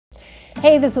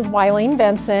Hey, this is Wileen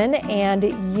Benson,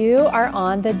 and you are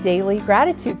on the Daily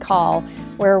Gratitude Call,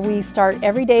 where we start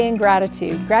every day in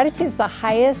gratitude. Gratitude is the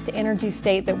highest energy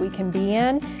state that we can be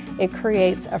in. It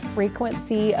creates a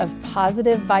frequency of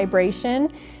positive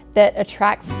vibration that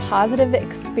attracts positive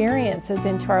experiences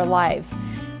into our lives.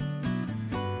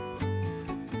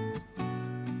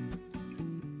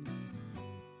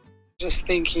 Just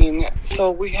thinking,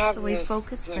 so we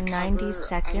focus for 90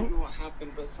 seconds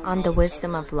on the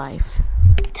wisdom of life.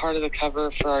 Part of the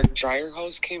cover for our dryer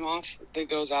hose came off that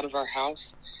goes out of our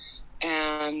house,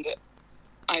 and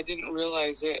I didn't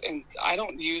realize it. And I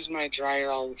don't use my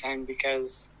dryer all the time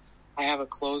because I have a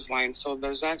clothesline, so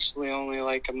there's actually only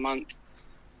like a month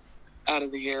out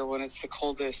of the year when it's the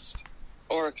coldest,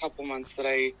 or a couple months that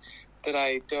I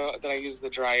use the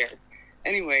dryer.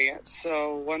 Anyway,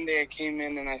 so one day I came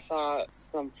in and I saw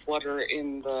some flutter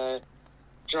in the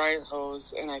dryer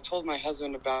hose, and I told my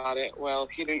husband about it. Well,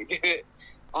 he didn't get it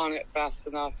on it fast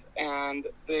enough, and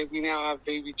we now have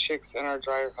baby chicks in our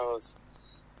dryer hose.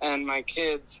 And my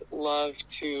kids love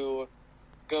to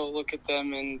go look at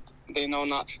them, and they know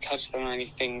not to touch them or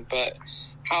anything, but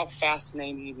how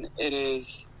fascinating it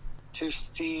is to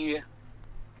see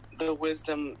the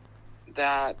wisdom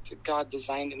that God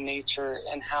designed in nature,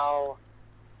 and how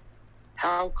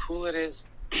cool it is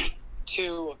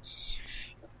to,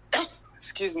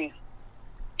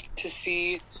 to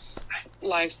see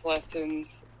life's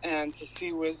lessons and to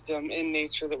see wisdom in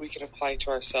nature that we can apply to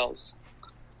ourselves.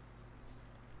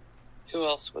 Who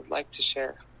else would like to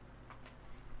share?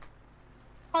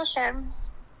 I'll share.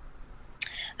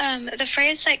 The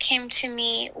phrase that came to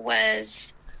me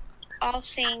was, all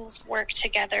things work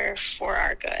together for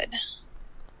our good.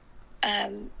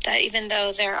 That even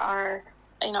though there are,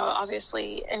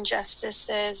 obviously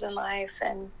injustices in life,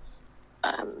 and,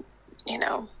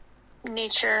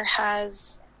 nature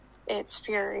has its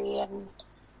fury and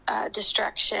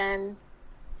destruction.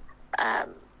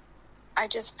 I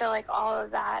just feel like all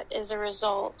of that is a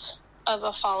result of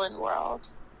a fallen world.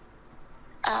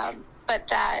 But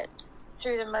that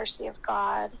through the mercy of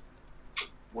God,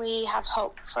 we have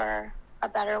hope for a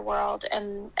better world,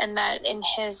 and that in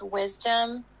His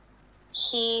wisdom,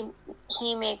 He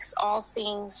makes all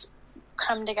things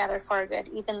come together for good,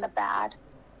 even the bad,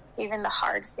 even the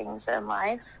hard things in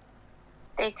life.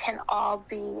 They can all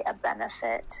be a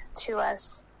benefit to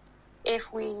us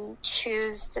if we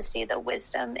choose to see the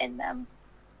wisdom in them.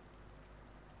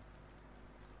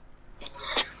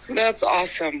 That's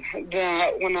awesome.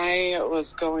 That when I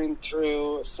was going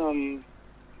through some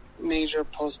major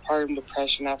postpartum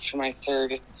depression after my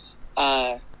third,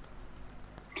 I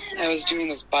was doing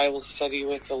this Bible study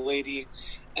with a lady,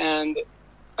 and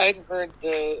I'd heard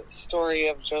the story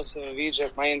of Joseph of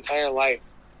Egypt my entire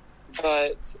life.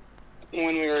 But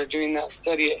when we were doing that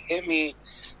study, it hit me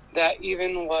that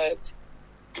even what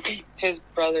his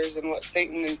brothers and what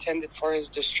Satan intended for his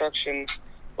destruction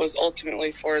was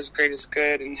ultimately for his greatest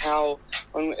good, and how,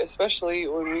 especially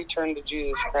when we turn to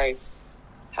Jesus Christ,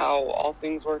 how all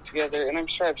things work together. And I'm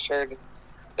sure I've shared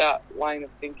that line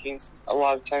of thinking a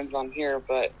lot of times on here,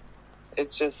 but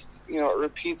it's just, it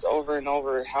repeats over and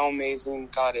over how amazing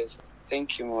God is.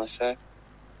 Thank you, Melissa.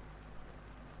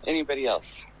 Anybody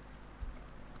else?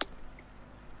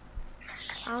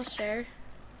 I'll share.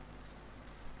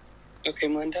 Okay,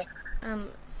 Melinda.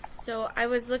 So I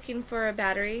was looking for a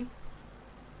battery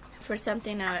for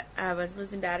something. I was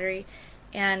losing battery,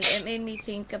 and it made me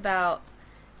think about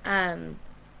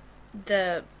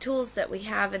the tools that we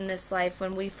have in this life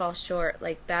when we fall short,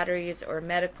 like batteries or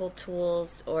medical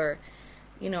tools, or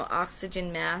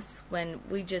oxygen masks, when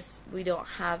we don't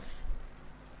have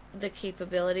the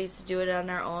capabilities to do it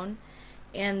on our own.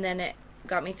 And then it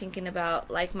got me thinking about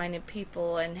like-minded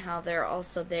people and how they're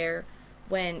also there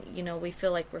when we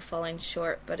feel like we're falling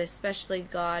short, but especially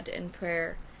God and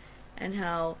prayer, and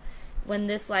how when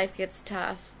this life gets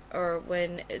tough, or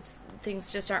when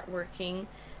things just aren't working,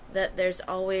 that there's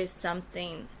always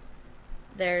something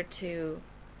there to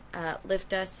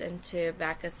lift us and to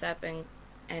back us up and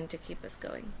to keep us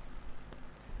going.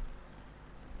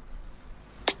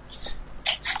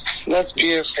 That's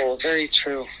beautiful. Very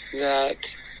true.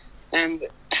 And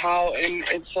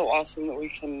it's so awesome that we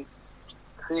can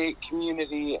create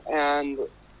community, and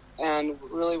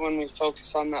really when we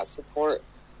focus on that support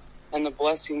and the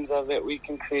blessings of it, we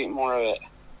can create more of it.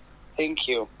 Thank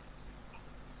you.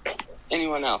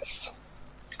 Anyone else?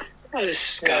 This is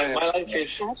Scott. My life is...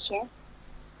 Sure.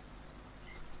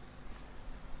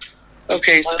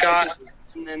 Okay, Scott,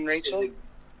 and then Rachel.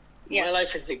 My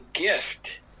life is a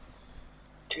gift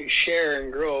to share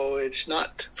and grow. It's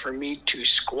not for me to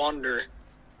squander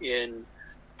in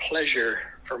pleasure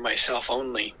for myself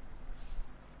only.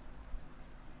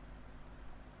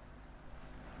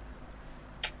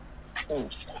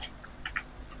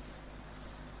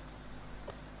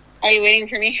 Are you waiting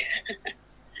for me?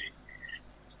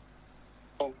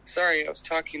 Oh, sorry, I was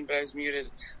talking, but I was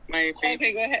muted. My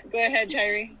baby. Okay, go ahead,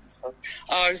 Tyree.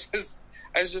 I was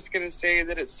just going to say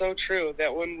that it's so true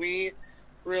that when we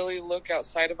really look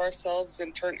outside of ourselves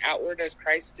and turn outward as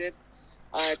Christ did,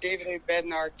 David A.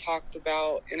 Bednar talked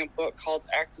about in a book called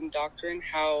Act and Doctrine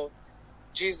how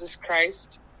Jesus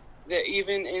Christ, that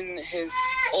even in his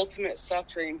ultimate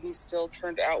suffering, he still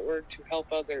turned outward to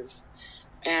help others,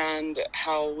 and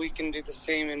how we can do the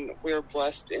same, and we're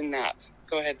blessed in that.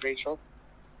 Go ahead, Rachel.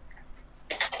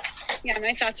 Yeah,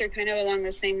 my thoughts are kind of along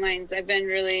the same lines. I've been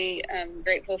really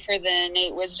grateful for the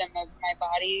innate wisdom of my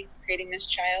body creating this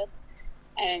child.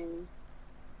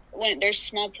 When there's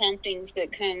small promptings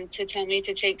that come to tell me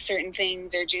to take certain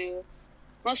things or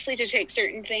mostly to take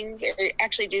certain things or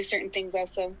actually do certain things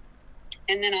also.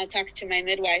 And then I'll talk to my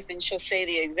midwife and she'll say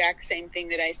the exact same thing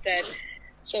that I said.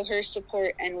 So her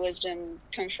support and wisdom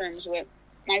confirms what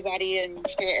my body and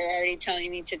spirit are already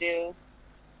telling me to do.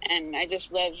 And I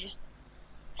just love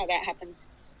how that happens.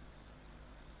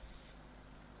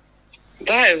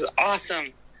 That is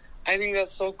awesome. I think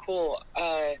that's so cool.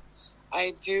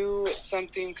 I do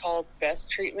something called BEST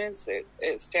treatments.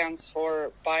 It stands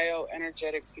for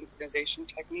Bioenergetic Synchronization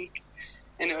Technique,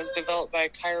 and it was developed by a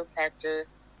chiropractor.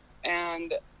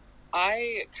 And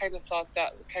I kind of thought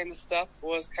that kind of stuff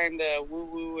was kind of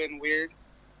woo-woo and weird.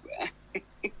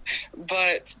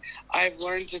 But I've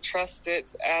learned to trust it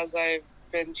as I've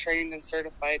been trained and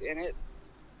certified in it,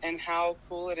 and how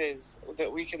cool it is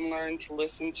that we can learn to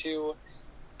listen to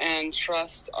and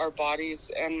trust our bodies.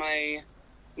 And my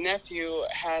nephew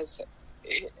has,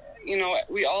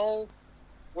 we all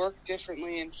work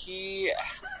differently, and he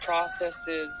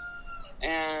processes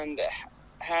and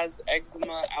has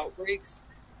eczema outbreaks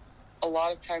a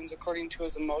lot of times according to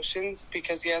his emotions,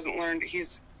 because he hasn't learned.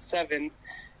 He's 7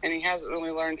 and he hasn't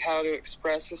really learned how to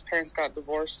express. His parents got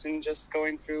divorced, and just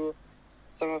going through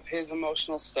some of his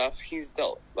emotional stuff, he's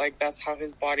dealt, like, that's how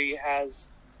his body has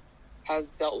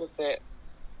dealt with it.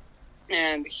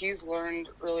 And he's learned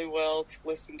really well to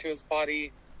listen to his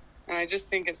body. And I just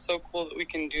think it's so cool that we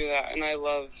can do that. And I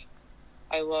love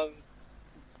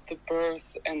the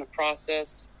birth and the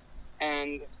process.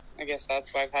 And I guess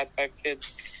that's why I've had 5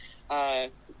 kids.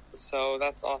 So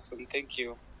that's awesome. Thank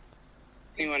you.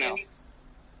 Anyone else?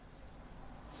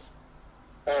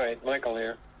 All right, Michael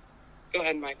here. Go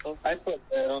ahead, Michael. I put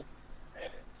down,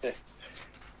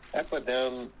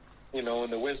 in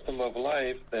the wisdom of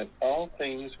life, that all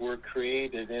things were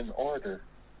created in order,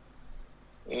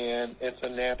 and it's a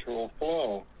natural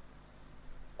flow.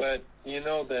 But you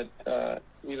know that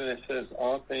even it says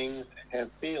all things have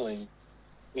feeling,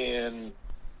 and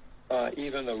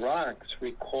even the rocks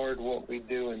record what we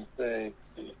do and say.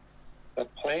 The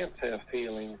plants have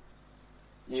feelings.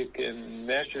 You can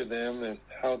measure them as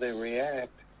how they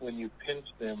react when you pinch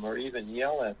them or even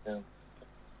yell at them.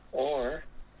 Or,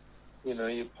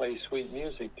 you play sweet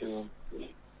music to them.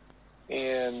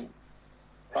 And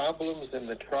problems and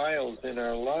the trials in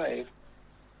our life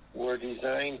were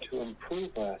designed to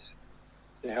improve us,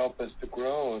 to help us to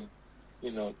grow and,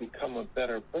 become a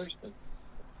better person.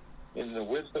 And the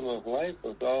wisdom of life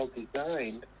was all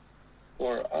designed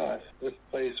for us. This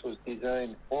place was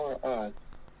designed for us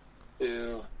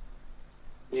to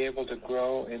be able to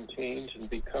grow and change and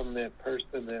become that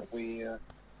person that we,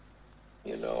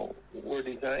 we're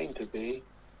designed to be,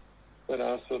 but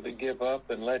also to give up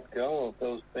and let go of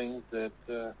those things that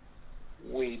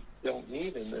we don't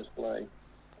need in this life.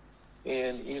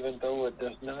 And even though it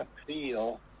does not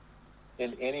feel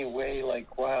in any way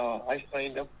like, wow, I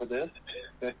signed up for this,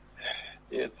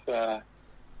 it's,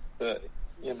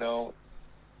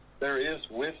 there is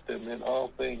wisdom in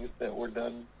all things that were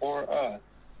done for us,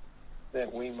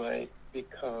 that we might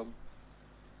become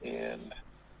and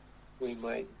we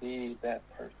might be that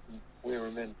person we were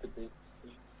meant to be.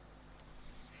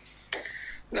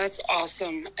 That's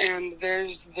awesome. And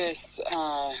there's this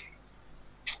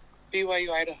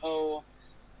BYU Idaho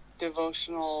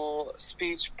devotional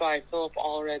speech by Philip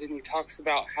Allred, and he talks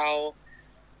about how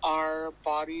our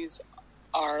bodies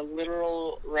are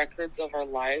literal records of our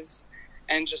lives.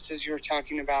 And just as you were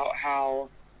talking about how,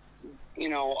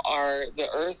 the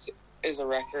earth is a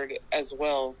record as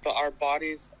well, but our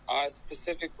bodies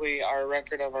specifically are a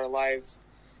record of our lives.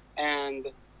 And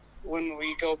when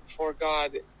we go before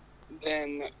God,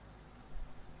 then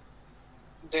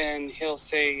he'll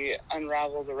say,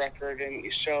 unravel the record, and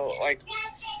you show,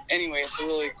 anyway, it's a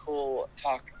really cool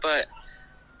talk. But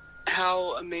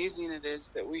how amazing it is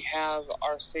that we have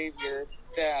our Savior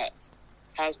that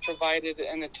has provided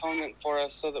an atonement for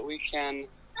us so that we can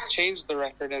change the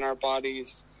record in our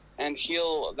bodies and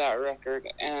heal that record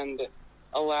and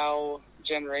allow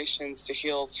generations to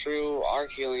heal through our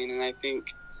healing. And I think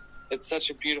it's such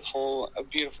a beautiful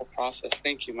process.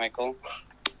 Thank you, Michael.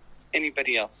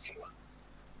 Anybody else?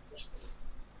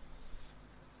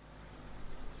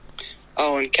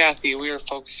 Oh, and Kathy, we are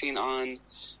focusing on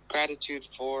gratitude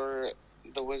for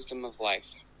the wisdom of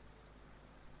life.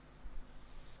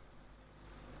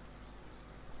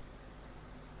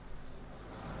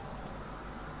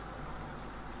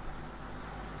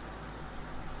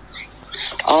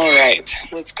 All right,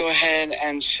 let's go ahead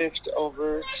and shift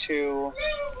over to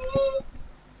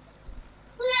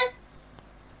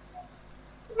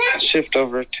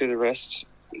the rest.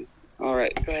 All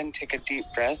right, go ahead and take a deep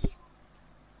breath.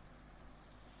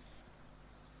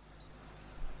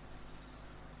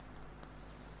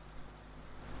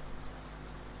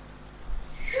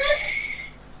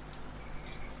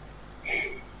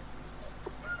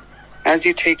 As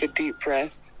you take a deep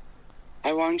breath,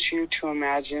 I want you to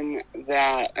imagine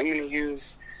that I'm going to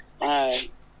use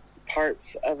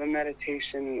parts of a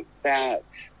meditation that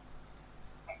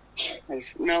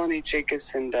as Melanie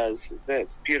Jacobson does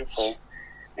that's beautiful.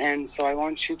 And so I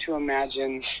want you to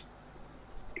imagine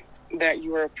that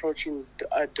you are approaching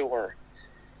a door.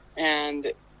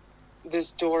 And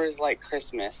this door is like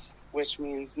Christmas, which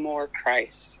means more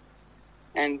Christ.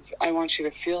 And I want you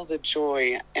to feel the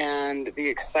joy and the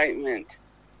excitement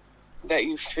that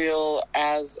you feel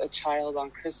as a child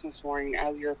on Christmas morning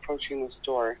as you're approaching this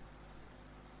door.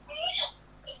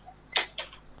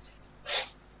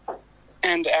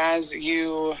 And as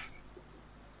you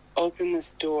open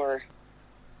this door,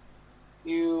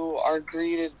 you are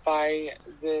greeted by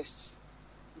the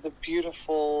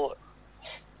beautiful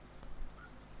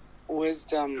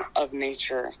wisdom of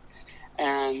nature.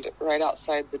 And right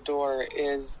outside the door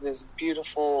is this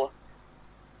beautiful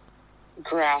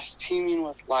grass teeming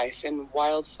with life and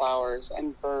wildflowers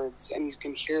and birds, and you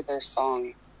can hear their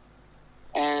song.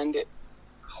 And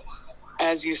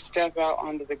as you step out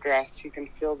onto the grass, you can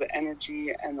feel the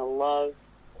energy and the love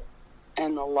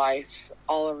and the life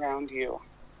all around you.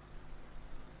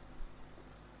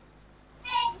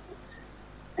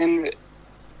 And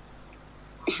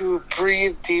you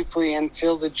breathe deeply and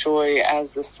feel the joy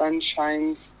as the sun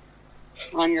shines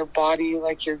on your body,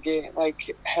 like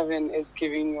like heaven is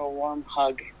giving you a warm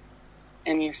hug.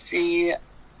 And you see,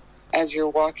 as you're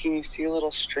walking, you see a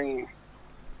little stream.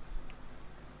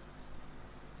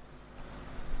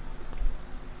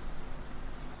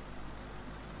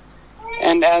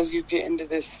 And as you get into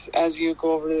this, as you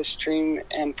go over to the stream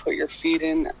and put your feet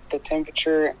in, the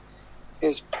temperature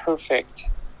is perfect.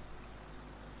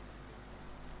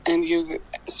 And you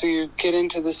get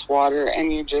into this water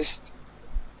and you just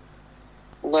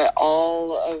let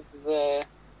all of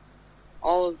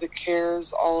the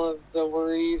cares, all of the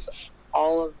worries,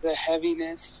 all of the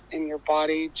heaviness in your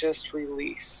body just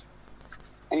release.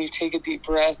 And you take a deep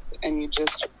breath and you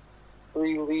just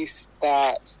release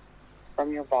that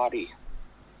from your body.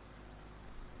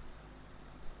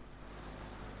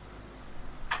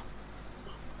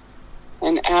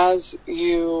 And as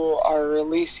you are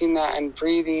releasing that and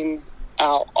breathing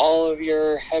out all of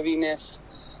your heaviness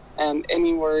and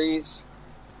any worries,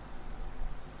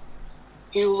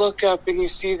 you look up and you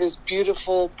see this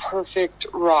beautiful, perfect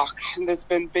rock that's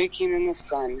been baking in the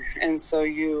sun. And so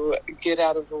you get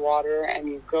out of the water and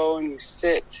you go and you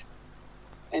sit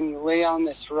and you lay on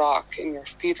this rock and your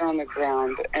feet are on the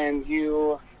ground and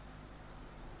you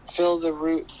feel the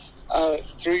roots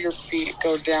through your feet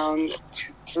go down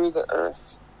through the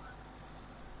earth.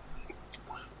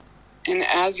 And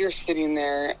as you're sitting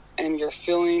there and you're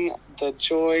feeling the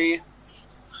joy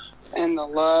and the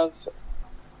love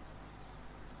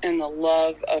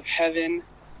of heaven,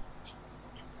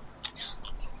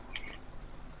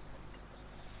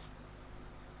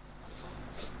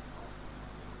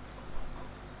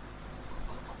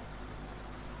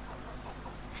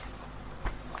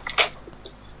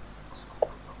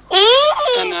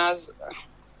 and as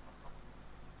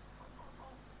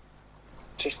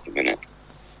just a minute.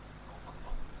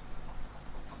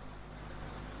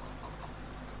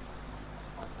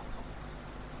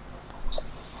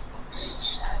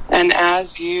 And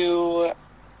as you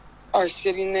are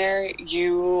sitting there,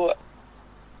 you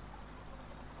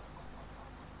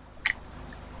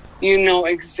know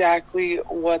exactly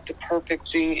what the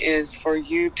perfect thing is for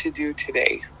you to do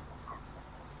today.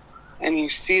 And you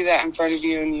see that in front of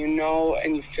you and you know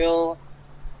and you feel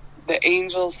the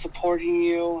angels supporting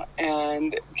you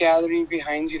and gathering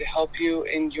behind you to help you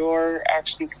in your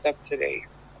action step today.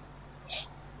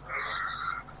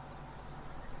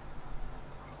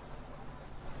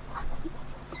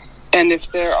 And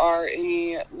if there are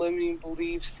any limiting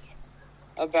beliefs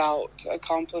about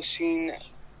accomplishing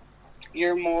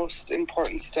your most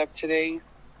important step today,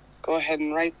 go ahead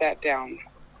and write that down.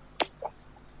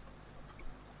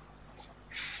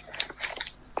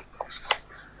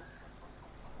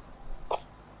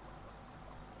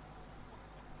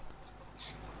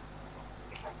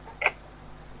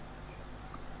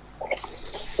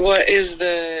 What is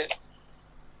the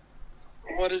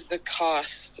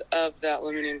cost of that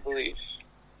limiting belief?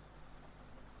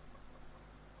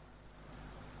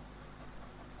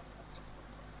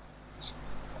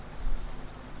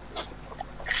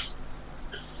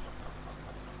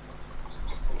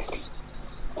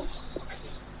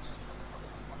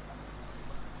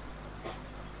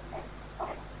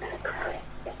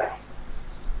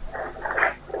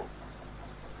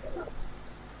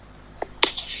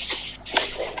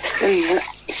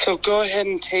 So go ahead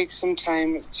and take some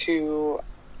time to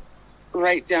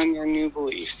write down your new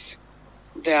beliefs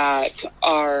that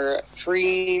are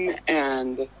freeing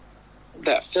and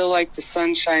that feel like the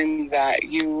sunshine that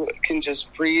you can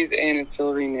just breathe in and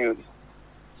feel renewed.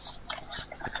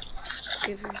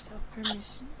 Give yourself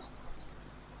permission.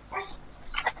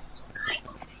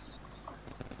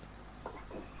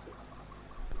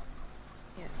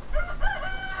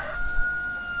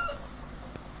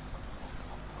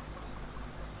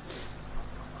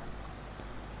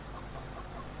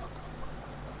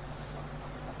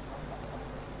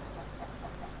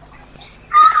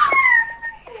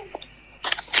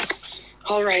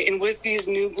 All right, and with these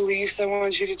new beliefs, I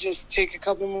want you to just take a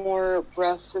couple more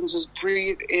breaths and just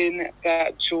breathe in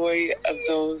that joy of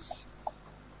those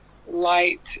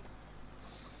light,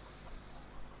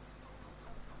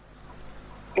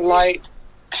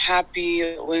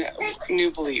 happy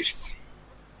new beliefs.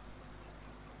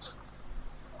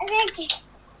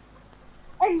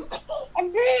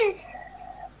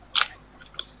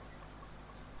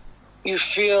 You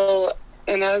feel,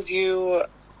 and as you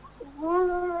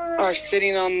are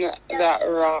sitting on that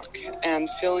rock and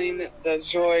feeling the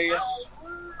joy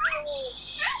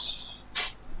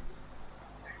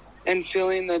and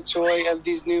feeling the joy of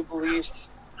these new beliefs,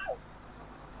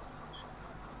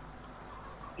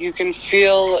 you can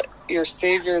feel your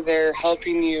Savior there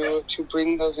helping you to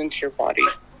bring those into your body.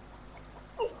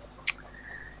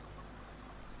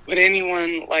 Would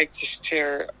anyone like to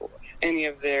share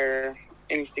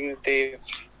anything that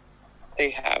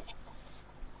they have?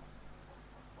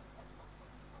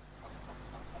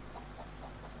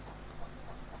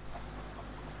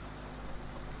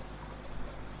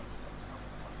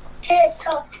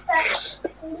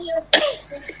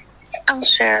 I'll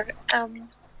share.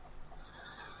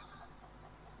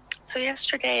 So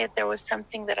yesterday there was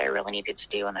something that I really needed to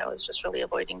do, and I was just really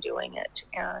avoiding doing it.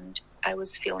 And I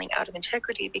was feeling out of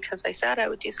integrity because I said I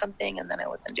would do something, and then I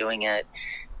wasn't doing it.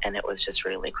 And it was just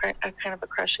really a kind of a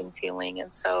crushing feeling.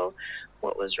 And so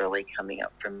what was really coming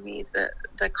up for me,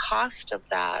 the cost of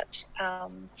that,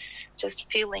 just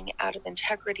feeling out of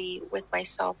integrity with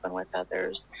myself and with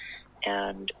others.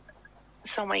 And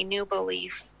so my new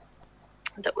belief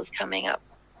that was coming up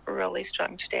really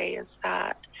strong today is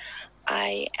that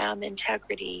I am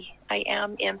integrity. I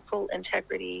am in full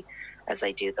integrity as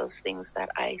I do those things that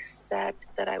I said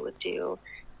that I would do,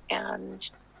 and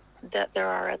that there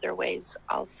are other ways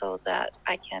also that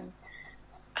I can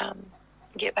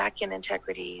get back in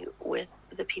integrity with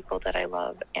the people that I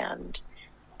love and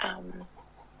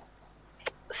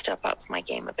step up my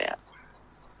game a bit.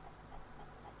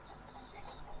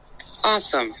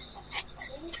 Awesome.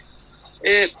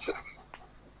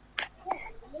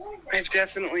 I've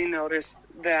definitely noticed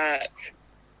that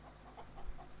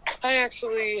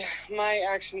my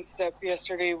action step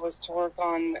yesterday was to work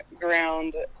on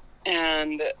ground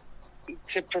and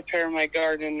to prepare my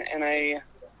garden, and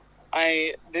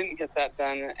I didn't get that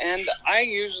done. And I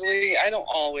don't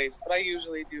always, but I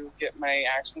usually do get my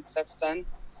action steps done.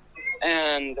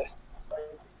 And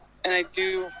I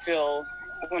do feel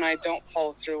when I don't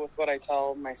follow through with what I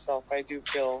tell myself, I do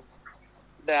feel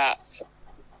that.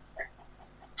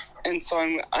 And so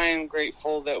I am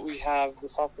grateful that we have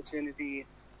this opportunity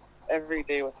every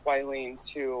day with Wileen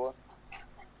to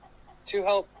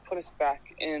help put us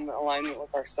back in alignment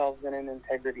with ourselves and in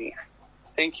integrity.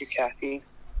 Thank you, Kathy.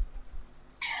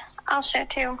 I'll share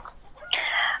too.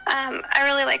 I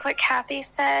really like what Kathy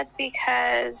said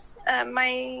because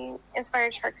my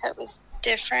inspired shortcut was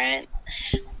different,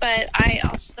 but I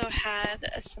also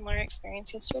had a similar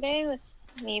experience yesterday with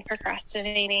me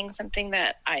procrastinating something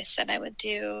that I said I would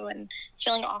do and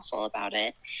feeling awful about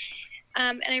it.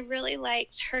 And I really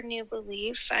liked her new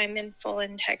belief. I'm in full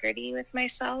integrity with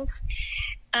myself.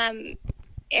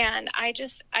 And I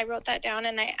wrote that down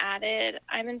and I added,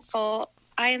 I am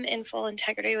in full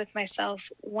integrity with myself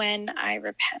when I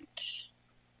repent.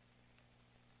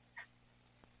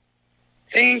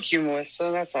 Thank you,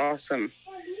 Melissa. That's awesome.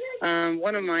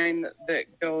 One of mine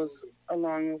that goes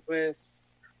along with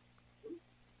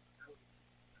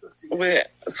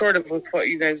sort of with what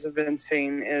you guys have been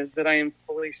saying is that I am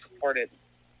fully supported.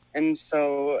 And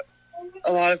so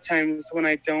a lot of times when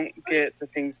I don't get the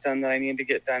things done that I need to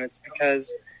get done, it's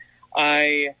because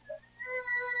I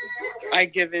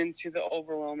give in to the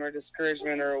overwhelm or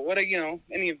discouragement or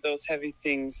any of those heavy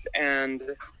things. And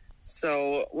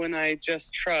so when I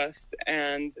just trust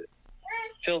and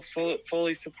feel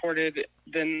fully supported,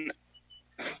 then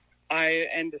I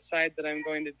decide that I'm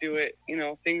going to do it.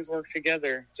 Things work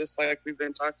together, just like we've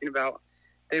been talking about.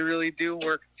 They really do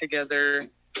work together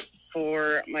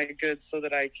for my good so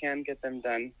that I can get them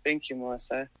done. Thank you,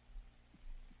 Melissa.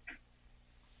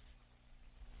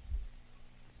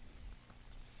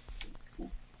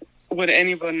 Would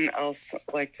anyone else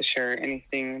like to share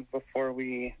anything before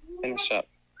we finish up?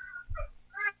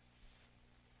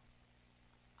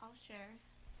 I'll share.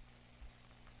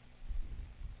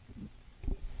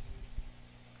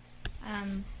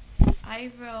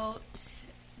 I wrote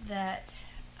that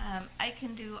I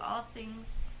can do all things.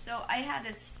 So I had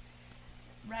to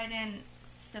write in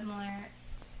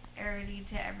similarity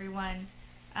to everyone.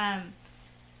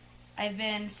 I've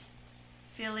been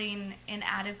feeling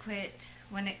inadequate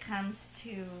when it comes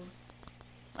to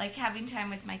like having time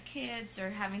with my kids or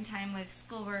having time with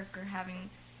schoolwork or having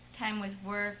time with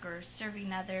work or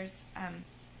serving others.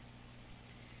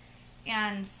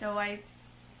 And so I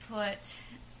put,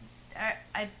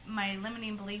 my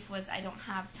limiting belief was I don't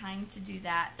have time to do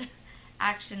that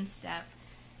action step.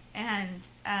 And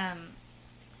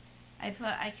I put,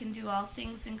 I can do all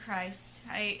things in Christ.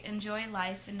 I enjoy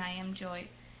life and I am joy.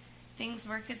 Things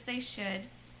work as they should.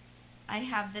 I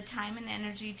have the time and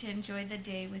energy to enjoy the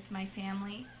day with my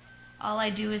family. All I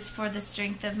do is for the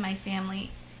strength of my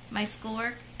family. My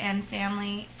schoolwork and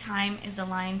family time is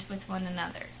aligned with one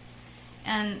another.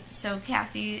 And so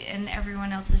Kathy and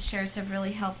everyone else's shares have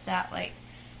really helped that, like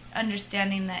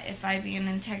understanding that if I be in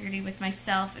integrity with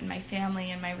myself and my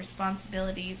family and my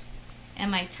responsibilities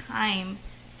and my time,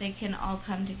 they can all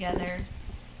come together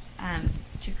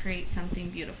to create something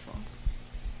beautiful.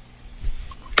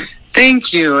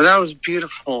 Thank you. That was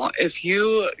beautiful. If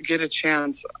you get a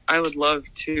chance, I would love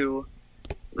to,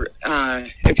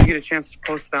 if you get a chance to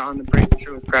post that on the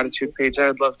Breakthrough with Gratitude page, I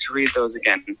would love to read those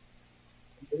again.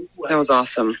 That was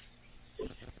awesome.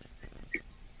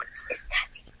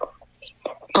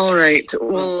 All right.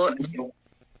 Well,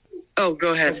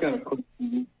 go ahead.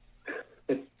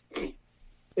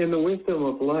 In the wisdom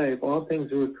of life, all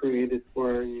things were created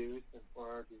for our use and for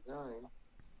our design,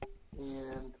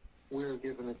 and we're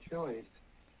given a choice.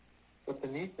 But the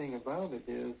neat thing about it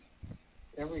is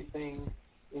everything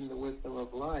in the wisdom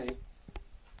of life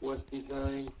was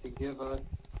designed to give us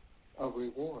a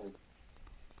reward.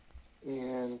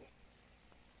 And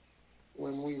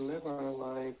when we live our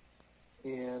life,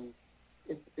 and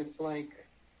it's like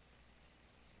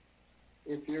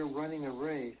if you're running a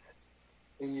race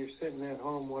and you're sitting at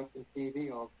home watching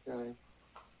TV all the time,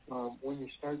 when you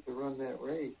start to run that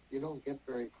race, you don't get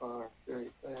very far, very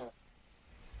fast.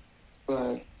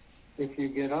 But if you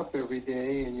get up every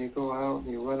day and you go out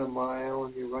and you run a mile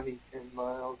and you're running 10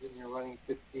 miles and you're running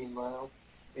 15 miles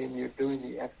and you're doing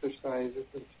the exercises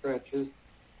and stretches,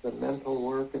 the mental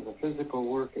work and the physical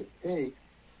work it takes,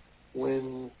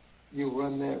 when you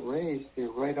run that race,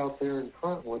 you're right out there in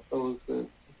front with those that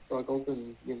struggled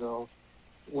and,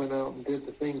 went out and did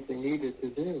the things they needed to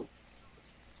do.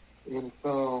 And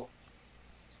so,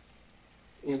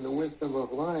 in the wisdom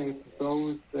of life,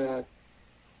 those that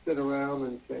sit around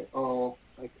and say, oh,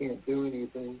 I can't do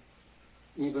anything,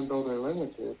 even though they're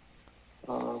limited,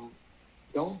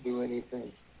 don't do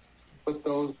anything. But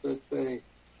those that say,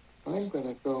 I'm going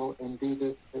to go and do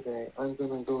this today, I'm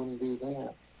going to go and do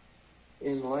that.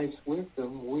 In life's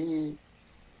wisdom, we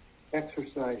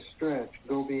exercise, stretch,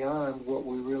 go beyond what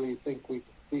we really think we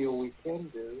feel we can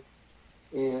do,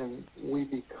 and we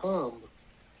become,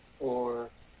 or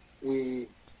we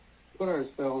put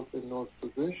ourselves in those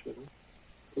positions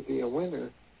to be a winner.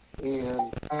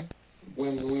 And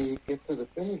when we get to the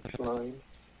finish line,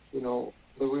 the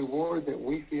reward that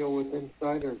we feel within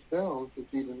inside ourselves is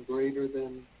even greater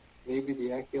than maybe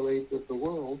the accolades of the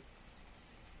world,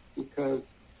 because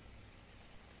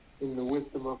in the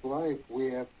wisdom of life,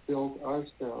 we have built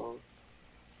ourselves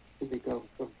to become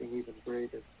something even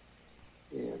greater.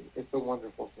 And it's a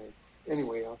wonderful thing.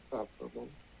 Anyway, I'll stop for a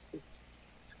moment.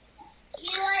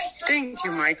 Thank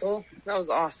you, Michael. That was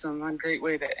awesome. A great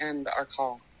way to end our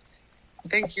call.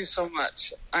 Thank you so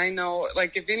much. I know,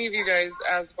 like, if any of you guys,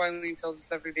 as Wileen tells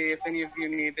us every day, if any of you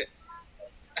need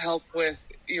help with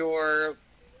your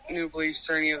new beliefs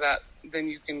or any of that, then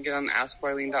you can get on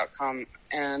askwileen.com.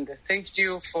 And thank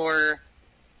you for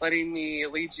letting me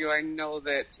lead you. I know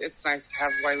that it's nice to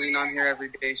have Wileen on here every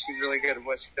day. She's really good at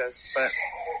what she does. But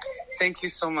thank you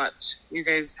so much. You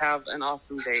guys have an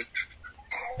awesome day.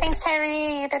 Thanks,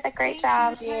 Tyree. You did a great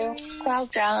job. Well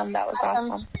done. That was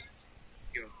awesome.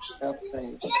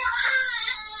 Thank you.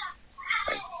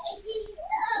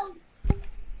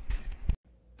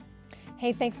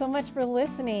 Hey, thanks so much for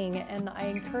listening. And I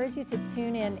encourage you to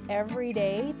tune in every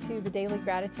day to the Daily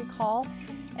Gratitude Call.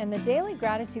 And the Daily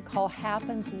Gratitude Call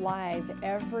happens live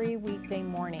every weekday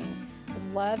morning.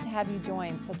 I'd love to have you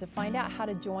join. So to find out how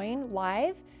to join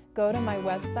live, go to my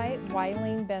website,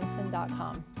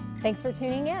 WileenBenson.com. Thanks for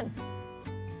tuning in.